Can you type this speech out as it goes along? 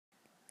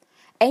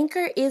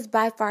Anchor is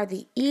by far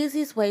the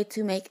easiest way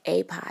to make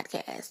a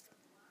podcast.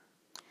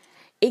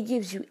 It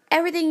gives you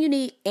everything you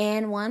need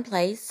in one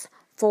place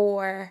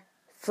for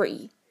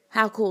free.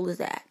 How cool is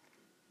that?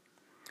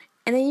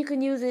 And then you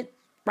can use it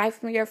right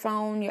from your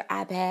phone, your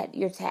iPad,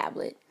 your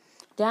tablet.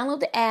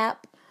 Download the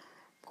app,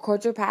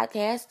 record your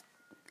podcast,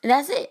 and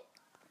that's it.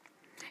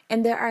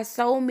 And there are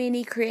so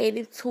many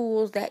creative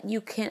tools that you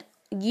can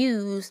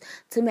use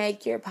to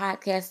make your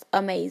podcast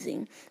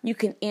amazing. You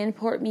can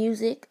import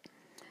music.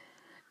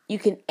 You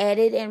can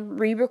edit and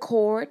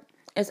re-record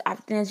as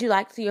often as you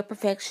like to your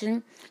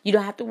perfection. You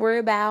don't have to worry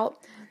about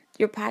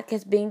your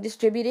podcast being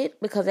distributed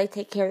because they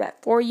take care of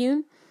that for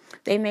you.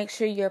 They make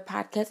sure your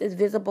podcast is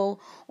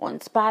visible on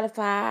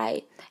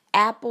Spotify,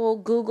 Apple,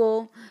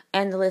 Google,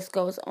 and the list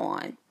goes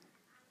on.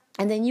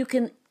 And then you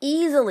can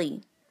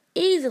easily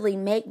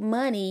make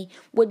money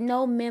with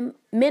no minimum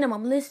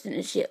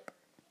listenership.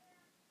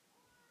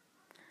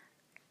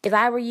 If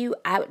I were you,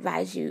 I would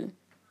advise you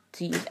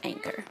to use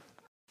Anchor.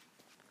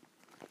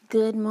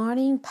 Good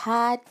morning,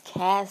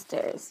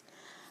 podcasters.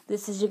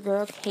 This is your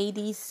girl,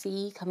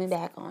 KDC, coming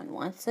back on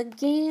once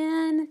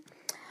again.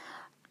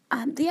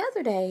 The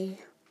other day,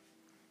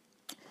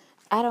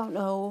 I don't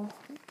know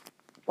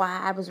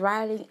why I was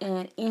writing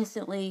and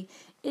instantly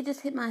it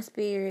just hit my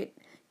spirit,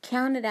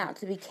 counted out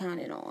to be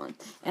counted on.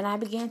 And I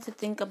began to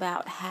think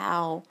about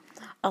how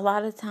a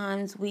lot of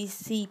times we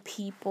see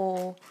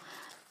people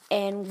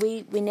and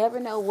we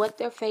never know what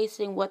they're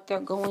facing, what they're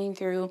going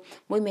through.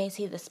 We may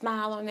see the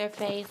smile on their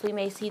face. We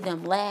may see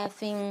them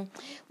laughing.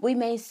 We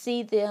may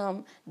see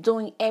them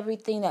doing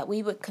everything that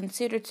we would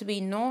consider to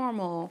be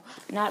normal,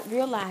 not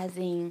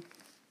realizing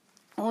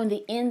on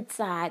the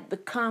inside the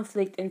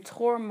conflict and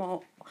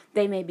turmoil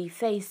they may be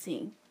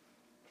facing.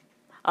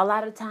 A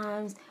lot of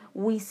times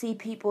we see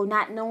people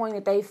not knowing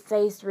that they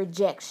faced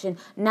rejection,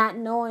 not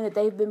knowing that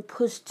they've been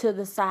pushed to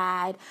the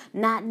side,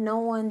 not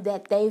knowing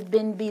that they've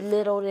been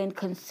belittled and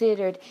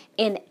considered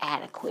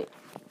inadequate.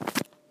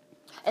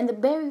 And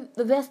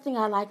the best thing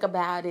I like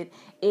about it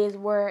is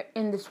where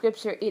in the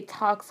scripture it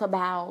talks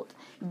about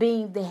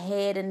being the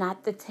head and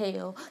not the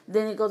tail.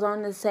 Then it goes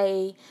on to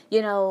say,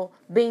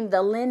 being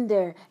the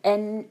lender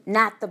and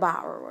not the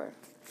borrower.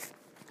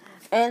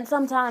 And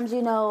sometimes,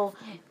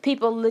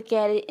 people look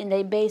at it and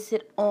they base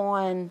it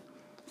on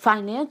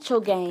financial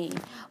gain.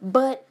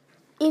 But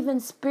even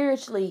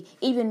spiritually,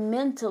 even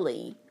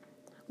mentally,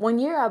 when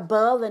you're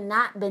above and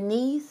not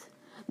beneath,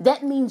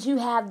 that means you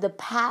have the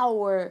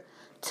power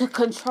to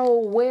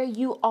control where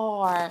you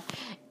are.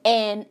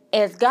 And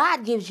as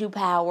God gives you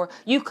power,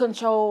 you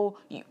control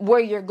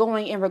where you're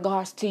going in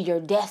regards to your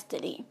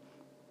destiny.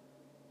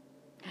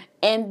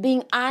 And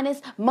being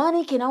honest,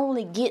 money can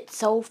only get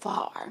so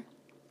far.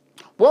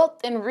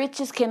 Wealth and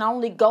riches can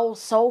only go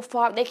so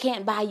far. They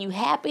can't buy you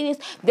happiness.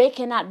 They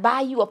cannot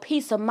buy you a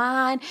peace of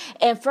mind.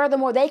 And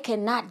furthermore, they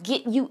cannot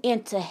get you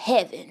into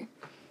heaven.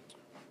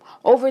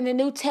 Over in the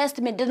New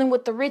Testament, dealing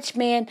with the rich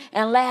man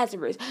and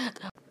Lazarus.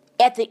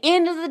 At the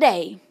end of the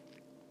day,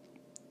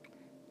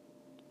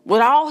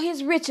 with all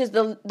his riches,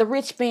 the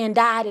rich man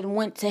died and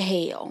went to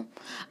hell.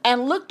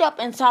 And looked up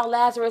and saw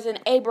Lazarus in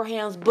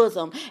Abraham's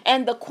bosom.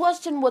 And the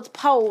question was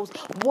posed,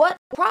 what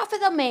profit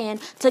a man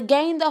to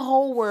gain the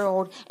whole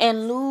world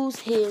and lose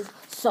his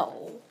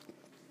soul?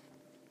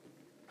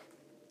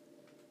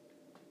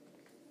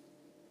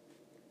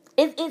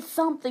 It's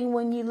something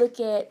when you look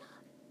at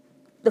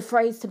the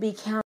phrase to be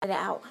counted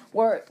out,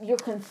 where you're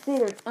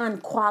considered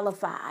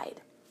unqualified.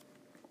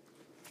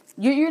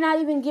 You're not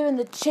even given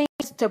the chance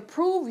to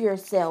prove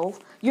yourself.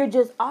 You're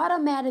just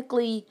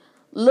automatically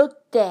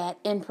looked at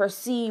and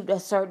perceived a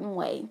certain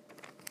way.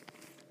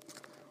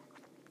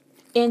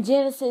 In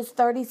Genesis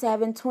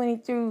 37:20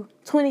 through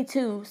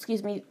 22,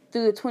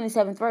 through the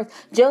 27th verse,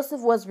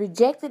 Joseph was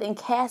rejected and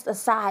cast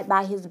aside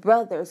by his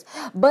brothers.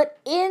 But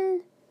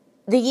in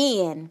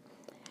the end,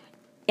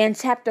 in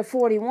chapter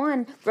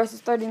 41,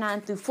 verses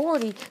 39 through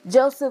 40,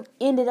 Joseph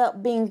ended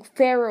up being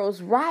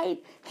Pharaoh's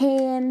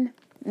right-hand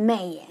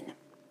man.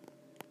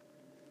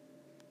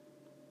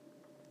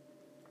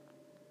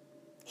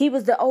 He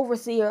was the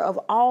overseer of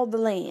all the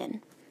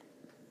land.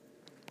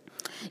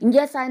 And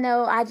yes, I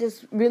know I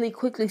just really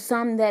quickly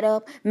summed that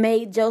up,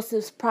 made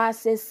Joseph's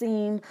process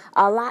seem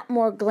a lot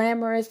more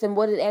glamorous than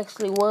what it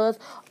actually was.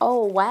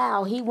 Oh,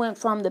 wow, he went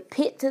from the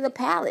pit to the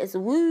palace.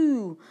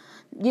 Woo!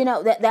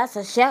 That's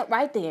a shout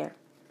right there.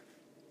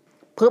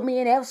 Put me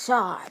in F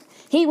sharp.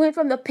 He went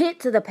from the pit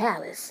to the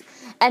palace.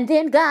 And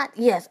then God,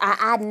 yes,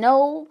 I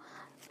know.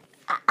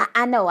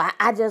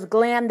 I just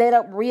glammed that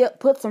up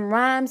put some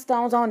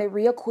rhinestones on it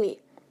real quick.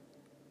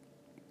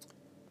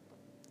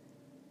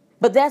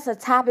 But that's a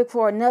topic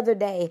for another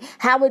day.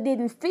 How it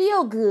didn't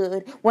feel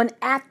good when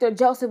after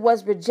Joseph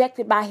was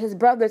rejected by his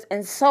brothers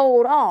and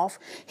sold off,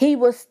 he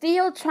was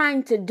still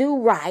trying to do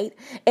right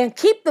and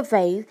keep the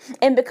faith.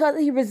 And because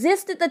he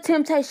resisted the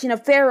temptation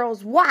of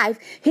Pharaoh's wife,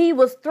 he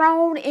was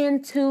thrown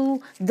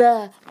into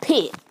the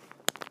pit.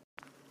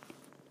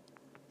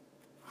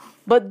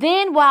 But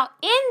then while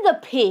in the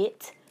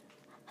pit,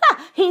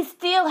 He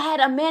still had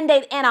a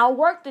mandate and a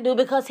work to do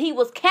because he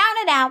was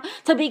counted out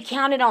to be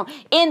counted on.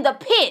 In the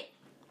pit,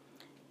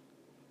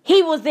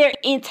 he was their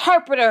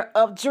interpreter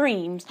of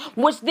dreams,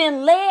 which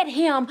then led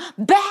him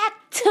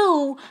back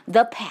to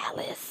the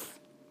palace.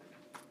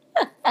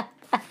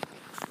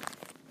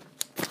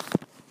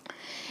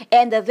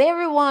 And the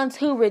very ones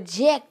who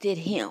rejected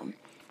him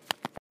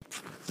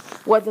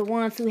were the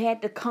ones who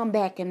had to come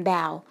back and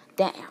bow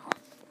down.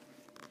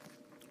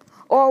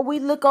 Or we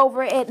look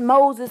over at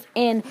Moses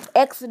in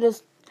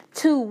Exodus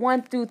 2,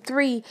 1 through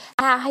 3,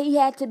 how he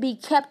had to be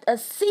kept a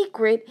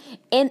secret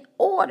in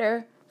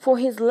order for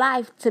his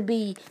life to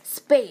be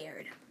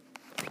spared.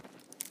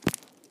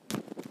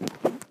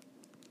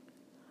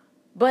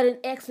 But in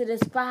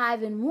Exodus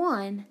 5 and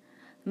 1,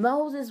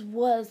 Moses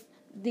was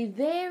the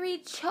very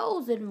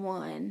chosen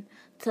one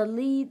to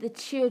lead the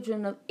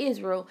children of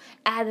Israel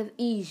out of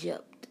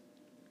Egypt.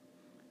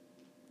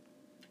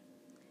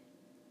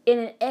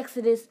 In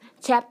Exodus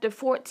chapter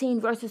 14,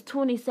 verses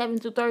 27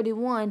 to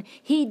 31,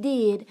 he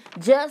did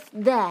just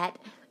that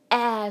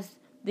as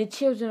the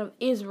children of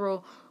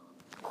Israel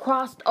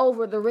crossed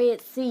over the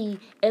Red Sea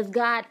as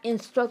God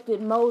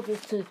instructed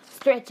Moses to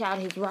stretch out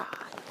his rod.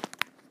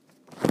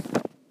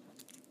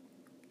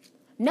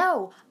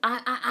 No,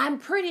 I'm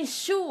pretty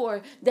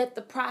sure that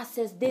the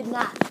process did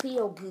not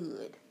feel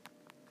good.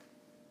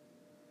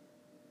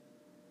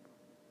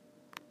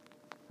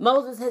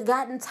 Moses had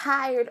gotten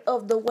tired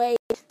of the way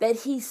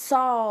that he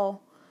saw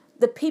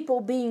the people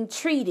being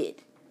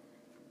treated.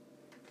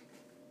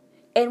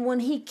 And when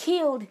he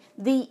killed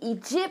the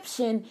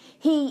Egyptian,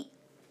 he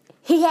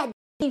had to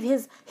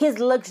leave his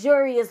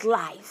luxurious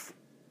life.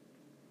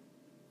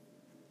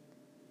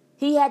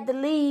 He had to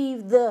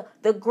leave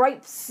the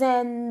grapes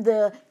and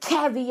the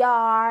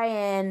caviar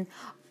and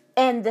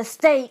the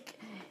steak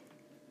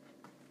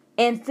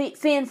and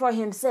fend for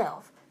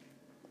himself.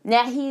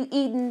 Now he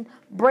eating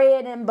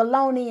bread and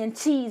bologna and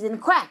cheese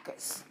and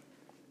crackers.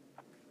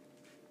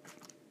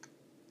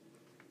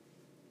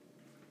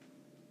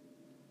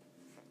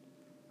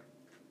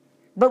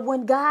 But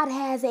when God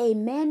has a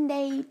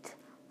mandate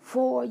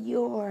for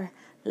your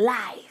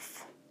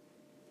life,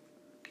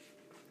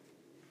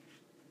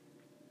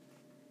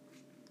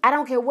 I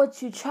don't care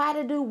what you try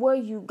to do, where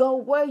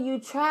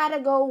you try to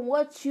go,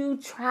 what you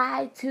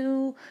try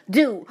to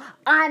do,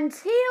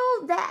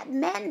 until that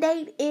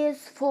mandate is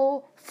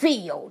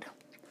fulfilled.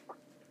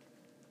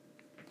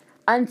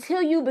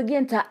 Until you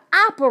begin to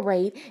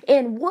operate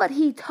in what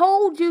he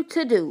told you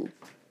to do.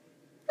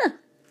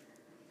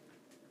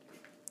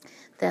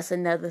 That's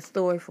another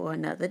story for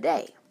another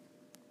day.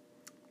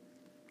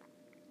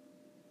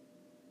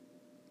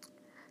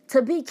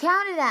 To be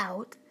counted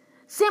out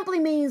simply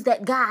means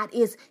that God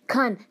is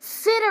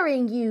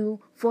considering you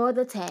for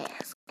the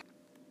task.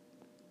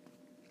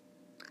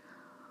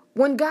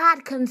 When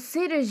God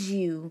considers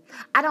you,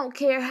 I don't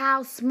care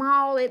how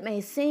small it may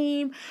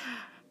seem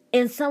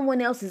in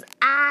someone else's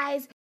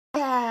eyes,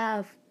 you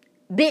have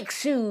big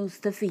shoes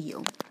to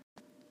fill.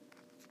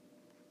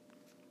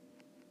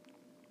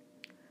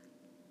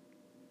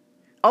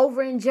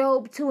 Over in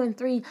Job 2 and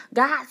 3,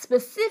 God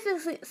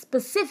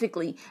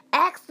specifically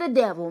asked the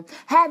devil,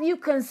 have you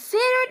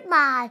considered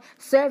my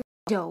servant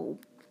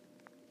Job?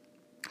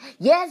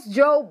 Yes,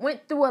 Job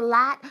went through a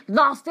lot,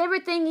 lost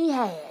everything he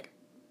had.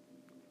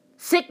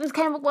 Sickness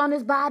came upon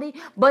his body,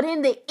 but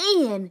in the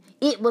end,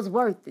 it was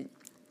worth it.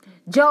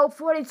 Job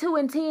 42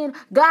 and 10,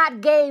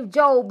 God gave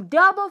Job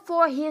double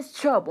for his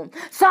trouble.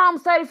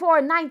 Psalms 34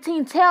 and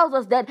 19 tells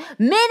us that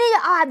many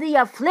are the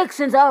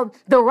afflictions of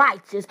the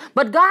righteous,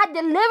 but God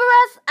delivers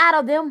us out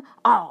of them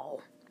all.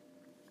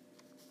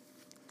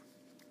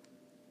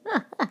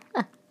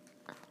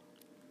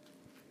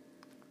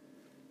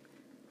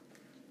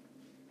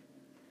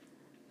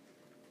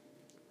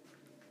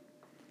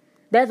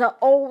 There's an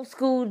old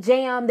school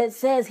jam that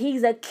says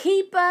he's a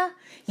keeper.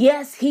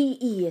 Yes, he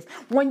is.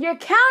 When you're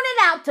counted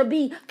out to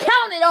be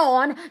counted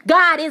on,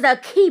 God is a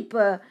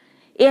keeper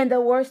in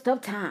the worst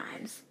of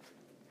times.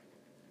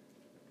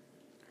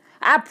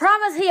 I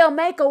promise he'll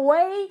make a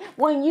way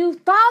when you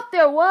thought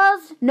there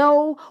was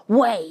no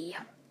way.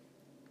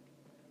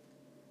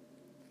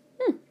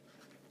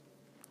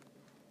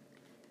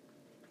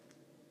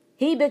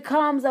 He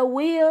becomes a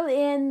wheel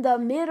in the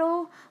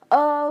middle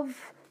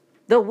of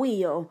the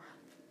wheel.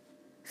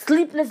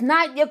 Sleepless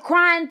night, you're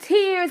crying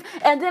tears,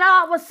 and then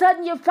all of a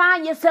sudden you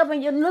find yourself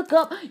and you look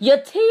up, your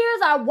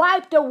tears are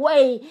wiped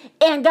away,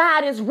 and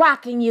God is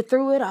rocking you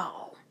through it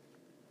all.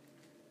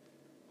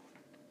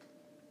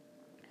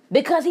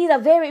 Because he's a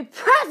very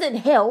present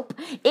help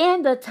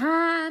in the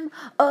time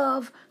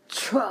of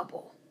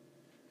trouble.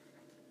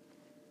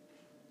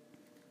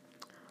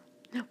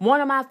 One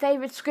of my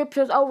favorite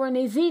scriptures over in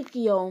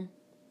Ezekiel,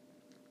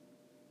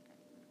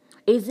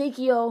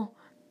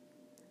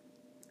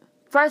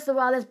 first of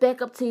all, let's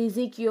back up to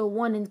Ezekiel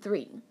 1 and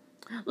 3.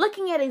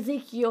 Looking at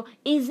Ezekiel,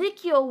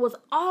 Ezekiel was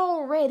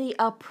already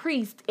a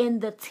priest in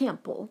the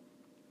temple.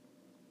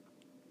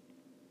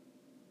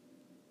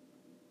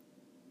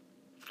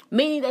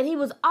 Meaning that he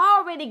was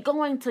already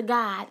going to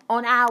God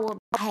on our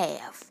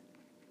behalf.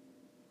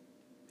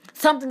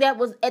 something that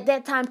was at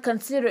that time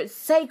considered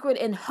sacred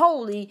and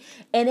holy,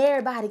 and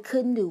everybody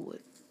couldn't do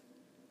it.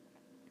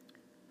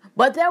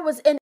 But there was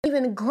an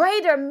even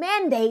greater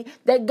mandate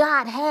that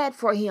God had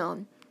for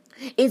him.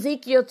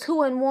 Ezekiel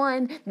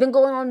 2:1, then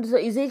going on to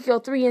Ezekiel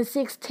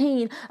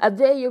 3:16, a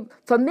very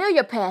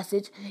familiar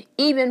passage.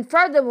 Even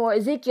furthermore,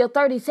 Ezekiel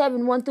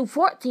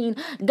 37:1-14,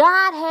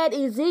 God had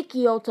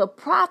Ezekiel to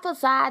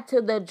prophesy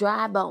to the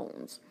dry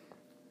bones.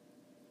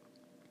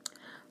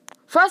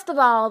 First of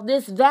all,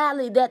 this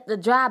valley that the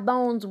dry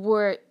bones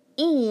were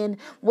in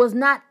was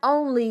not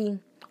only,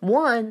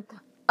 one,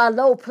 a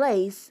low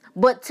place,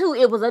 but two,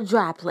 it was a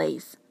dry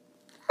place.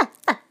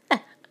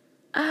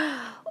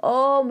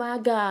 Oh my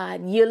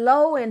God, you're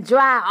low and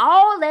dry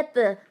all at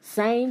the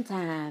same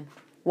time.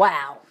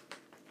 Wow.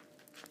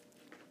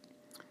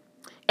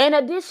 In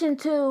addition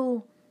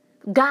to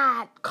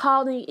God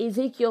calling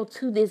Ezekiel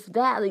to this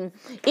valley,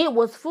 it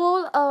was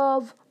full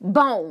of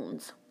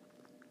bones.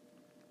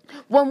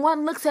 When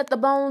one looks at the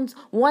bones,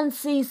 one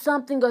sees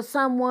something or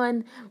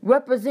someone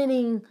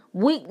representing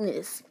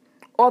weakness,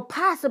 or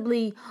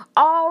possibly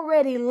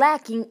already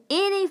lacking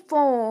any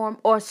form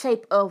or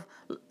shape of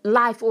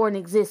life or an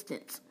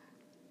existence.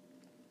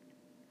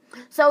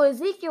 So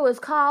Ezekiel is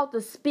called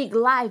to speak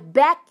life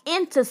back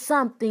into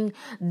something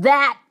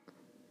that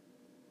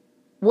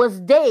was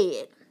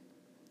dead,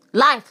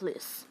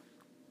 lifeless.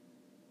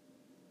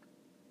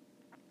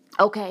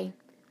 Okay.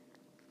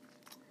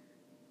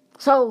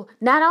 So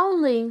not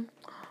only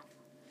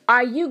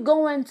are you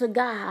going to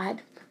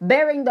God,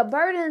 bearing the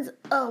burdens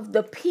of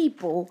the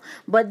people,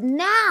 but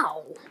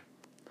now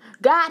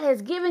God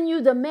has given you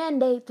the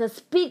mandate to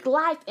speak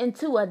life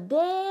into a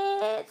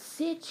dead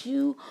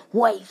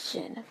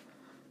situation.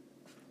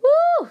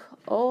 Woo!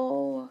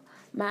 Oh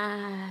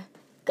my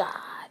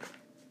God.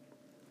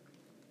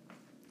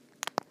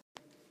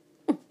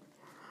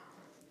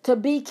 To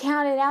be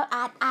counted out,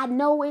 I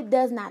know it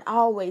does not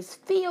always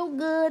feel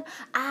good.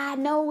 I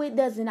know it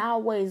doesn't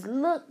always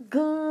look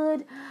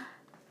good.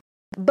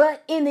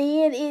 But in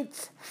the end,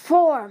 it's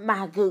for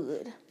my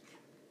good.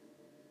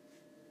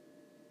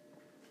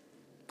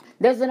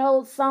 There's an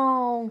old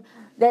song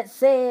that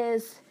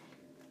says,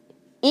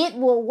 it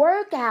will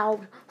work out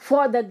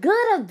for the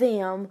good of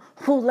them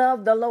who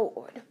love the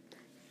Lord.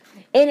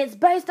 And it's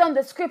based on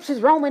the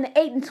scriptures, Romans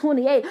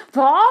 8:28.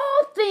 For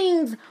all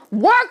things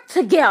work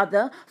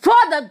together for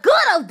the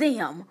good of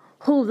them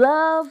who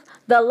love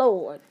the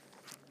Lord.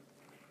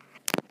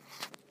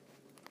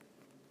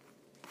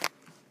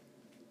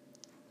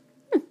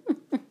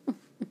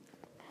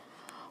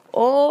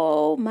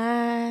 Oh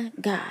my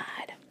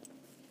God.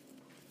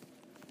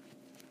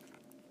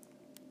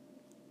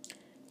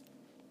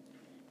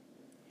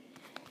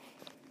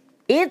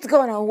 It's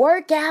going to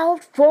work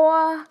out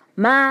for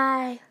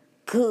my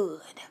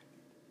good.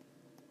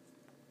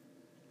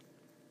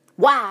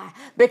 Why?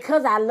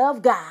 Because I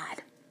love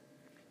God.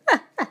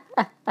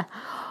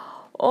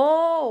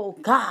 Oh,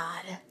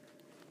 God.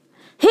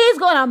 He's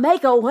going to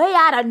make a way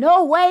out of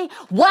no way.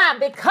 Why?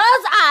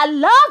 Because I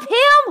love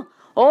him.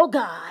 Oh,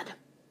 God.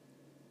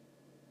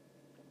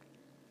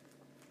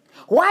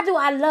 Why do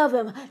I love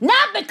him?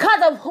 Not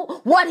because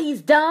of what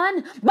he's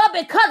done, but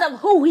because of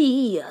who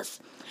he is.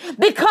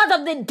 Because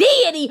of the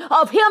deity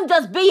of him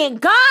just being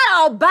God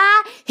all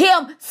by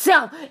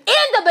himself. In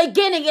the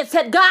beginning, it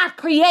said God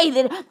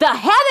created the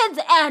heavens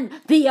and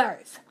the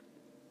earth.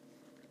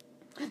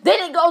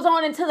 Then it goes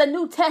on into the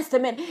New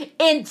Testament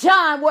in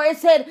John, where it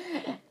said,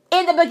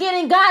 in the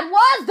beginning, God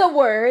was the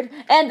Word,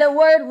 and the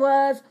Word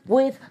was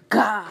with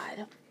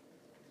God.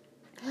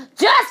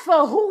 Just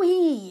for who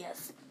he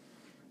is.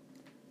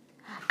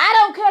 I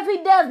don't care if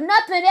he does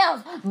nothing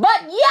else,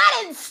 but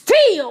yet and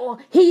still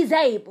he's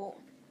able.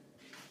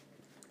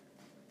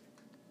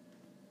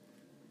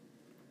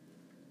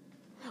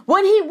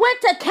 When he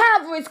went to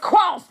Calvary's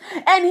cross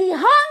and he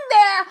hung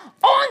there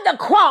on the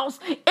cross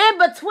in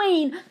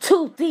between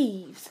two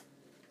thieves.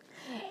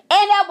 And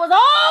that was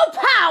all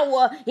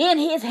power in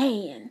his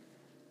hand.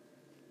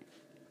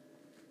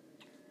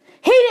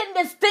 He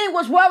didn't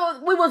distinguish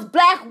whether we was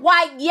black,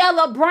 white,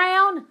 yellow,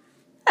 brown.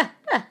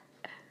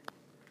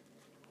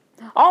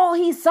 All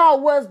he saw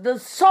was the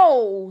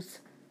souls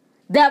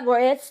that were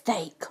at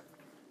stake.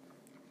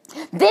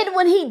 Then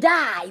when he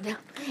died,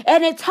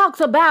 and it talks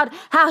about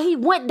how he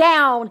went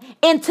down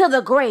into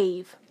the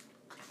grave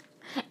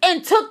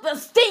and took the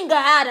stinger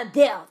out of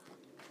death.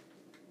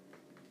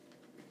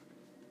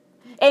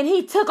 And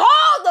he took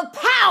all the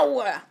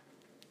power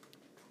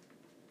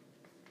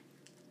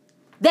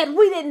that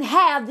we didn't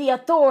have the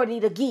authority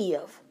to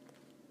give.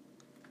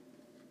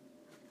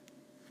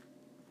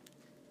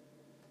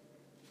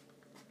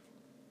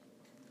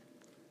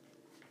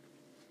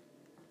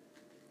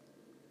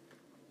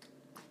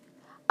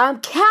 I'm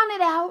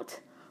counted out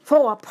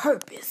for a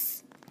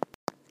purpose.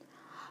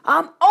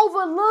 I'm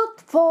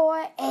overlooked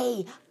for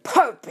a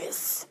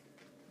purpose.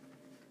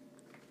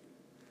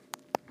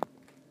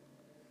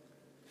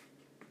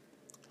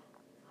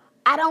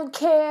 I don't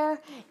care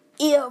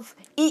if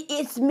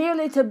it's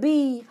merely to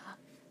be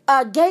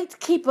a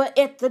gatekeeper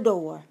at the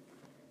door.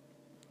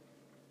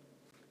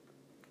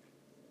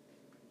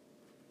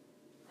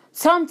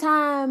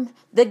 Sometimes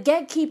the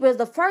gatekeeper is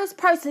the first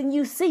person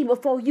you see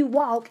before you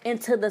walk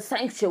into the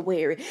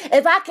sanctuary.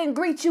 If I can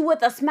greet you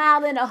with a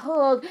smile and a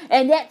hug,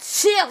 and that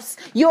shifts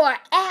your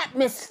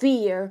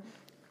atmosphere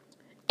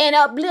and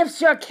uplifts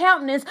your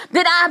countenance,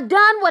 then I've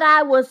done what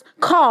I was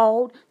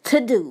called to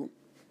do.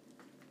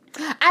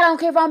 I don't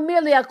care if I'm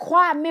merely a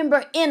choir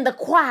member in the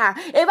choir.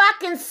 If I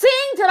can sing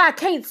till I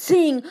can't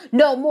sing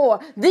no more,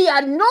 the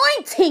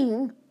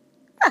anointing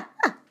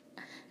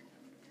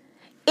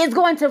is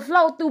going to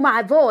flow through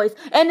my voice.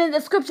 And in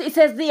the scripture, it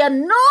says the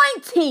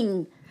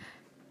anointing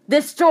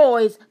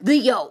destroys the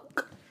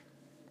yoke.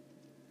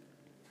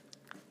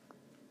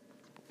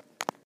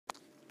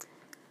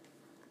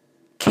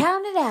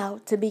 Count it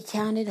out to be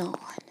counted on.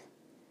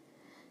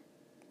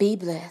 Be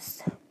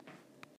blessed.